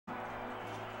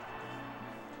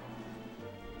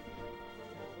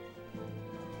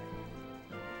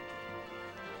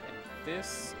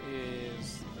this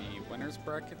is the winner's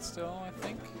bracket still, I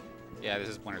think. Yeah, this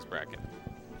is winner's bracket.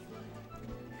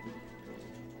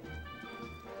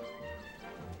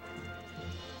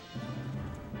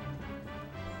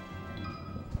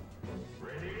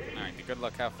 Alright, good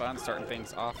luck, have fun, starting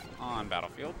things off on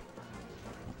Battlefield.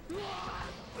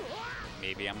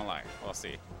 Maybe I'm a liar. We'll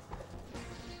see.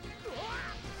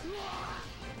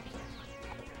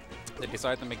 They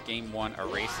decided to make game 1 a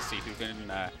race to see who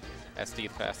can SD the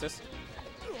fastest.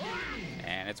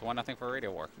 And it's 1-0 for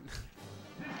Radiowar.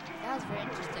 That was very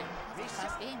interesting. That's a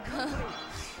fast game.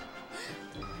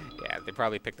 Yeah, they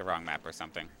probably picked the wrong map or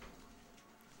something.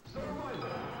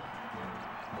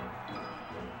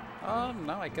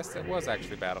 No, I guess it was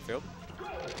actually Battlefield.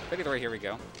 But either way, here we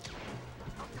go.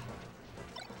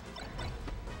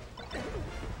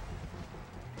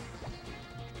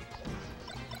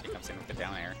 He comes in with the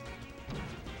down air.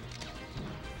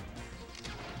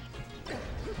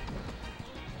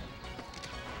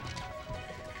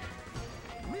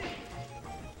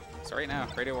 So right now,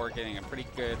 Radiowar getting a pretty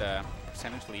good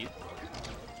percentage lead.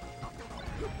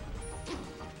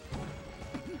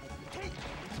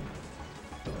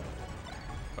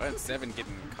 But Sevan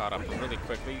getting caught up really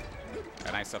quickly.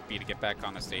 A nice up B to get back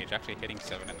on the stage. Actually hitting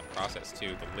Sevan in the process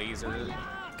too. The laser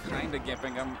kind of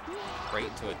giving him right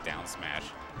into a down smash.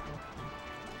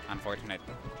 Unfortunate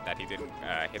that he didn't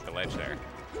hit the ledge there.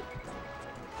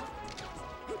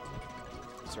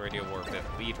 So Radiowar with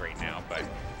the lead right now, but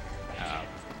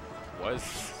was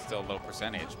still low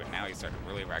percentage, but now he's starting to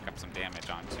really rack up some damage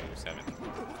onto Sevan.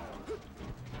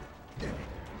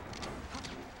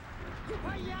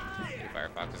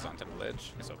 Firefox is onto the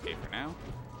ledge. It's okay for now.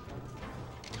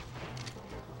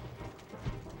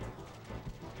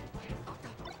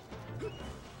 And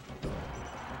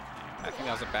I think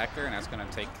that was a backer, and that's going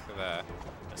to take the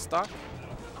stock.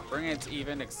 Bring it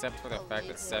even, except for the fact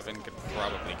that Sevan could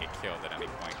probably get killed at any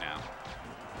point now.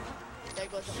 There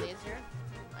goes the laser.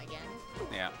 Again.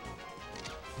 Yeah.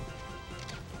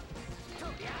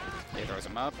 He throws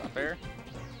him up air.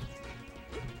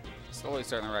 Slowly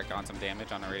starting to rack on some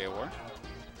damage on the Radiowar.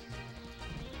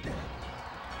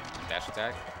 Dash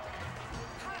attack.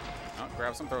 Oh,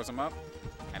 grabs him, throws him up.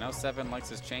 I know Sevan likes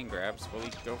his chain grabs. Will he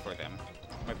go for them?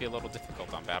 Might be a little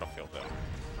difficult on Battlefield though.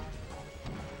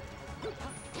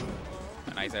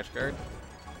 A nice edge guard.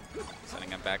 Sending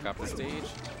him back off the stage.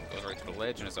 Goes right to the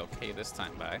ledge and is okay this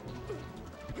time by.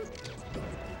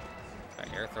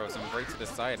 Air throws him right to the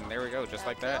side, and there we go, just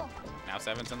like that. Now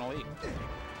Sevan's in the lead.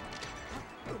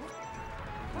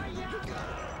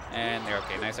 And they're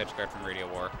okay. Nice edge guard from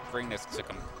Radiowar. Bring this to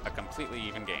a completely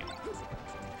even game.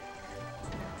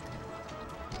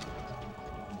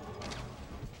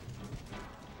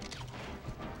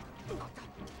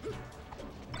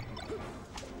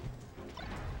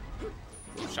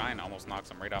 Shine almost knocks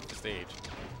him right off the stage.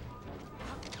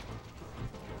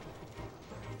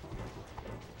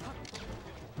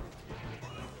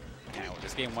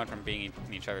 This game went from being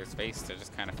in each other's face to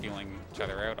just kind of feeling each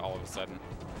other out all of a sudden.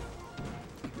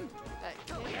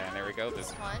 And there we go.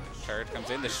 This charge comes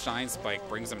in. The shine spike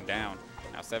brings him down.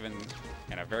 Now Sevan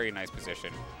in a very nice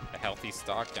position. A healthy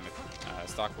stock and a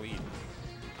stock lead.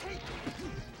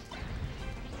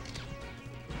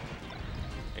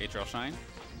 Adriel shine.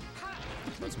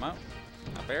 Throws him out.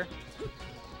 Up air.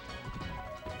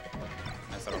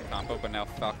 Nice little combo, but now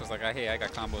Falco's like, hey, I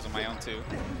got combos of my own too.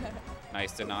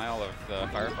 Nice denial of the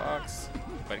Firefox,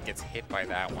 but it gets hit by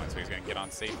that one, so he's going to get on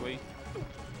safely.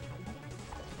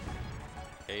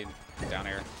 Okay, down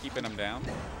air, keeping him down.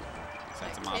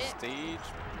 Sends him off stage.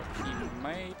 He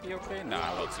might be okay.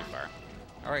 Nah, a little too far.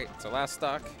 All right, so last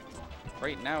stock.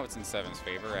 Right now it's in Sevan's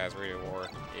favor, as Radiowar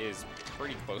is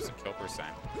pretty close to kill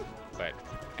percent, but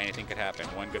anything could happen.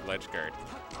 One good ledge guard.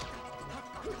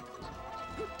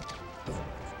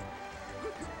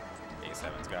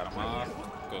 Sevan's got him off.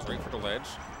 Goes right for the ledge.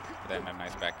 Then a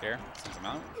nice back air. Sends him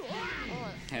out.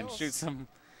 And shoots him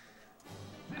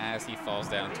as he falls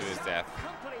down to his death.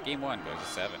 Game 1 goes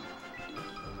to Sevan.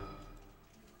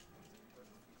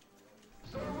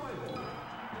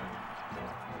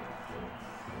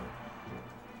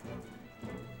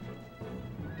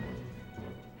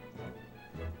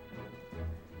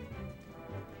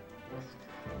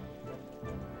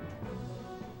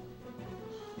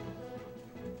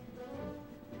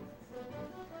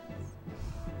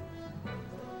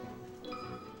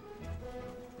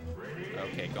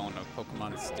 Okay, going to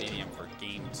Pokemon Stadium for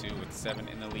Game 2 with Sevan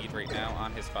in the lead right now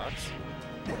on his Fox.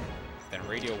 Then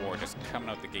Radiowar just coming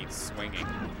out the gate swinging.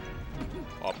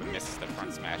 Up and misses the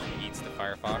front smash and eats the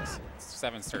Firefox.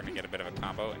 Sevan's starting to get a bit of a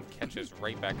combo and catches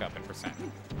right back up in percent.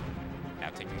 Now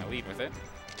taking the lead with it.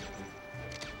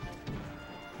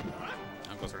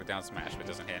 Goes for the down smash, but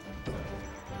doesn't hit.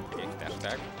 Okay, dash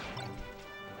attack.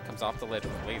 Comes off the ledge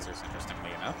with lasers,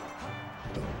 interestingly enough.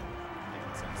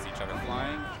 And sends each other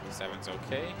flying. Seven's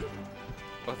okay.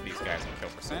 Both of these guys in kill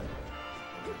percent.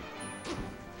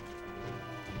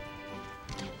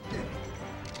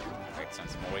 Alright,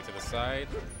 sends him away to the side.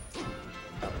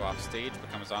 Up off stage,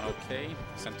 becomes on okay.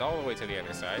 Sent all the way to the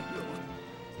other side.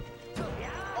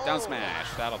 Down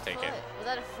smash, that'll take it. Was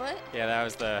that a foot? Yeah, that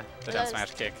was the down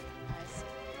smash kick. Nice.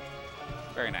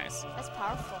 Very nice. That's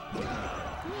powerful.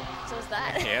 So was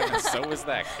that. Yeah, and so was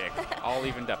that kick. All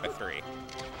evened up at 3.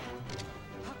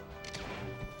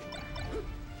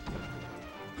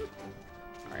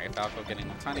 Alright, Falco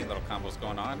getting tiny little combos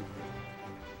going on.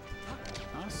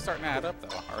 Oh, it's starting to add up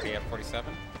though. Already at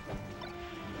 47.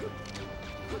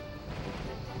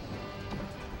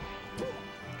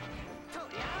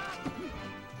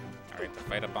 Alright, the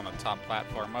fight up on the top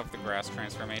platform of the grass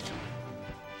transformation.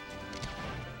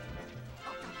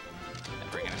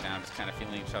 And bringing it down, just kind of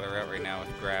feeling each other out right now with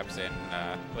grabs and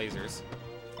lasers.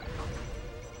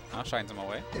 Oh, shines him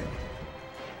away.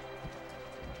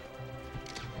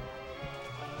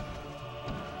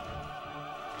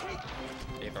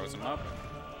 Okay, throws him up.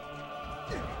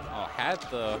 Oh, had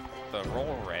the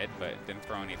roll red, but didn't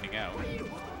throw anything out.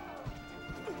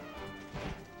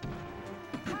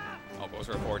 Oh, goes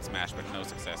for a forward smash, but no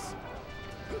success.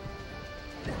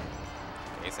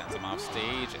 Okay, sends him off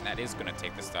stage, and that is going to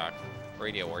take the stock.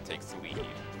 Radiowar takes the lead.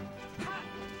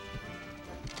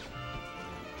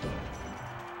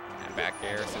 And back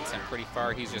air sends him pretty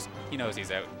far. He knows he's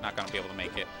out, not going to be able to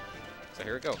make it. So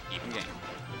here we go, even game.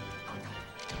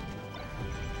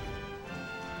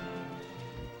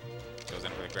 Goes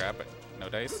in for the grab, but no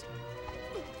dice.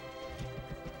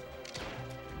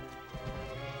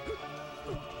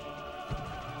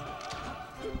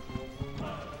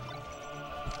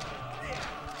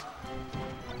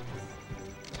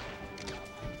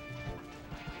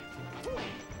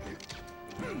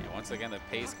 Once again, the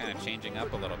pace kind of changing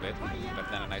up a little bit, but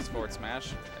then a nice forward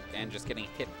smash, and just getting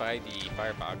hit by the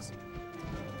firebox.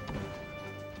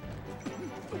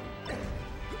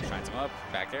 Shines him up,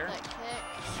 back air.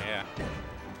 Yeah.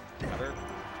 Another.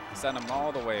 Send him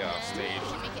all the way off stage.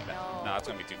 No, it's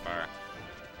going to be too far.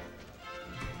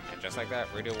 And just like that,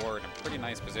 Radiowar in a pretty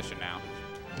nice position now,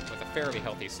 with a fairly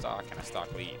healthy stock and a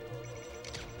stock lead.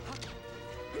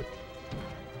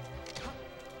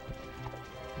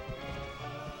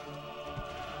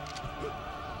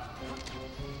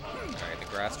 Alright, the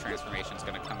grass transformation is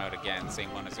going to come out again,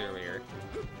 same one as earlier.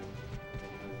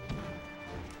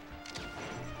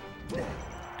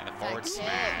 And the forward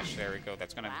smash, there we go.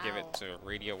 That's going to give it to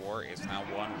Radiowar. It's now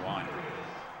 1-1.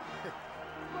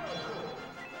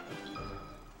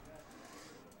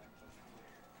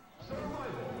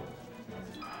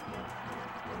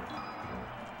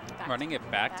 Running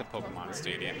it back to Pokemon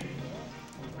Stadium.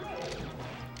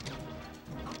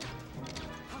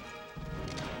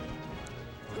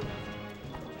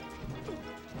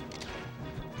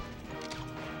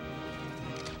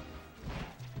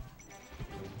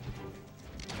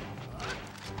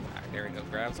 There we go,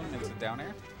 grabs him into down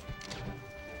air.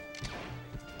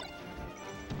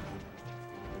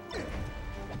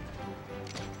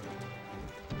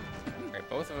 Alright,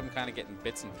 both of them kind of getting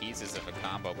bits and pieces of a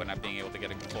combo, but not being able to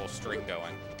get a full string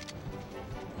going.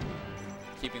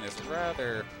 Keeping this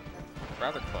rather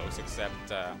close,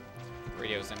 except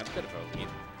Radio's in a bit of a lead.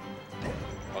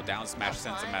 Oh, down smash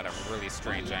sends him at a really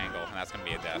strange angle, and that's going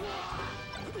to be a death.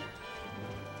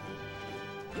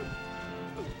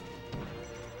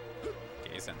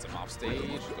 Sends him off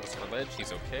stage, goes for ledge,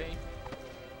 he's okay.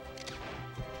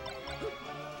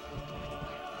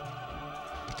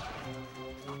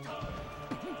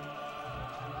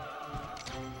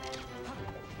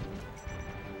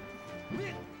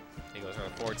 He goes for a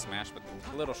forward smash, but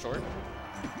a little short.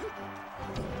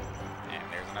 And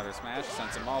there's another smash,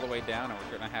 sends him all the way down, and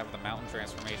we're going to have the mountain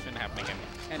transformation happening in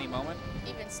any moment.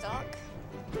 Even stock.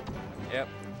 Yep.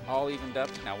 All evened up.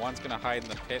 Now one's going to hide in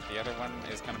the pit, the other one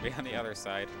is going to be on the other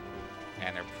side.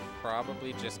 And they're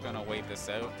probably just going to wait this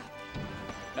out.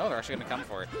 No, they're actually going to come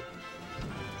for it.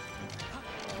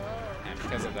 And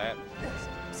because of that,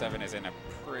 Sevan is in a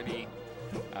pretty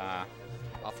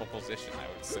awful position, I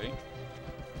would say.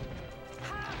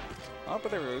 Oh, but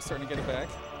they're really starting to get it back.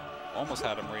 Almost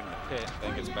had him right in the pit.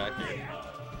 Then gets back here.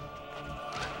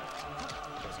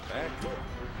 Goes back.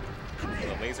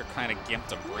 The laser kind of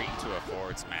gimped him right into a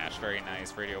forward smash. Very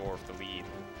nice. Radiowar with the lead.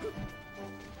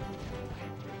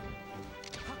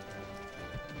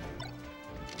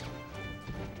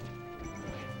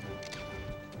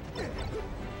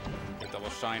 Get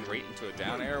double shine right into a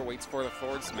down air, waits for the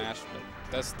forward smash,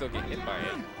 but does still get hit by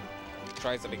it.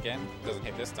 Tries it again, doesn't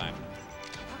hit this time.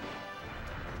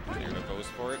 There goes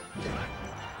for it.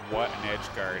 What an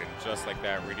edge guard, and just like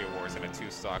that, Radiowar's in a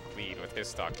 2-stock lead with his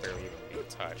stock barely even being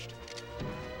touched.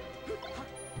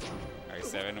 Alright,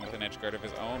 Sevan with an edge guard of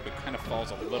his own, but kind of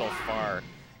falls a little far,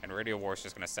 and Radiowar's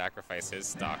just going to sacrifice his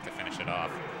stock to finish it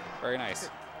off. Very nice.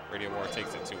 Radiowar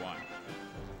takes it 2-1.